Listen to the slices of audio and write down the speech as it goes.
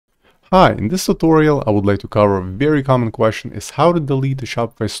Hi, in this tutorial I would like to cover a very common question is how to delete a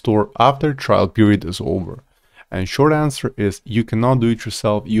Shopify store after trial period is over. And short answer is you cannot do it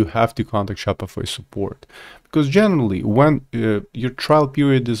yourself, you have to contact Shopify support. Because generally when your trial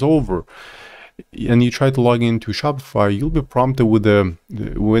period is over and you try to log into Shopify, you'll be prompted with a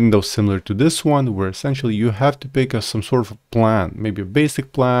window similar to this one, where essentially you have to pick some sort of plan, maybe a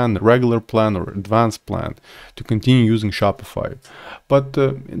basic plan, a regular plan, or advanced plan to continue using Shopify. But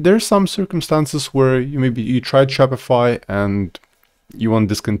there's some circumstances where maybe you tried Shopify and you want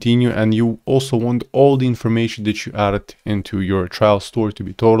to discontinue, and you also want all the information that you added into your trial store to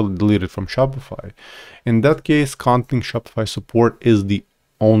be totally deleted from Shopify. In that case, contacting Shopify support is the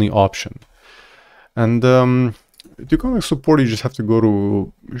only option. And to contact support, you just have to go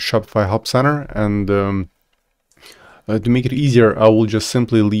to Shopify Help Center, and to make it easier, I will just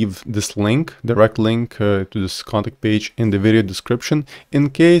simply leave this link, direct link to this contact page in the video description. In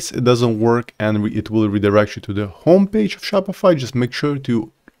case it doesn't work and it will redirect you to the home page of Shopify, just make sure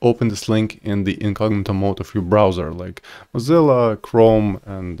to open this link in the incognito mode of your browser, like Mozilla, Chrome,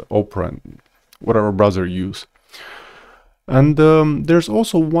 and Opera, whatever browser you use. And there's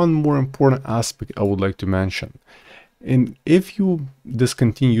also one more important aspect I would like to mention. If you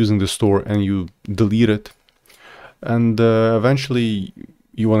discontinue using the store and you delete it, and eventually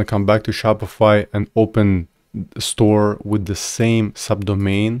you want to come back to Shopify and open the store with the same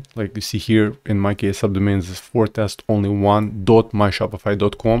subdomain, like you see here, in my case, subdomain is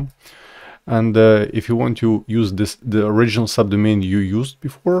fortestonly1.myshopify.com. And if you want to use the original subdomain you used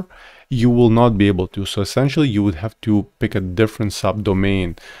before, you will not be able to. So essentially you would have to pick a different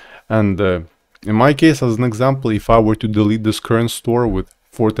subdomain. And in my case, as an example, if I were to delete this current store with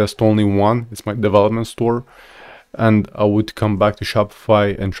fortestonly1, it's my development store, and I would come back to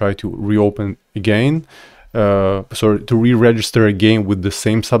Shopify and try to reopen again, to re-register again with the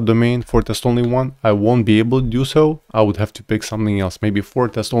same subdomain, fortestonly1, I won't be able to do so. I would have to pick something else, maybe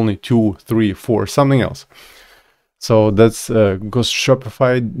fortestonly2, 3, 4, something else. So that's because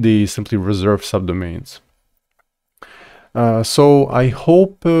Shopify, they simply reserve subdomains. So I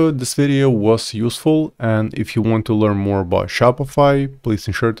hope this video was useful, and if you want to learn more about Shopify, please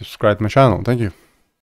ensure to subscribe to my channel. Thank you.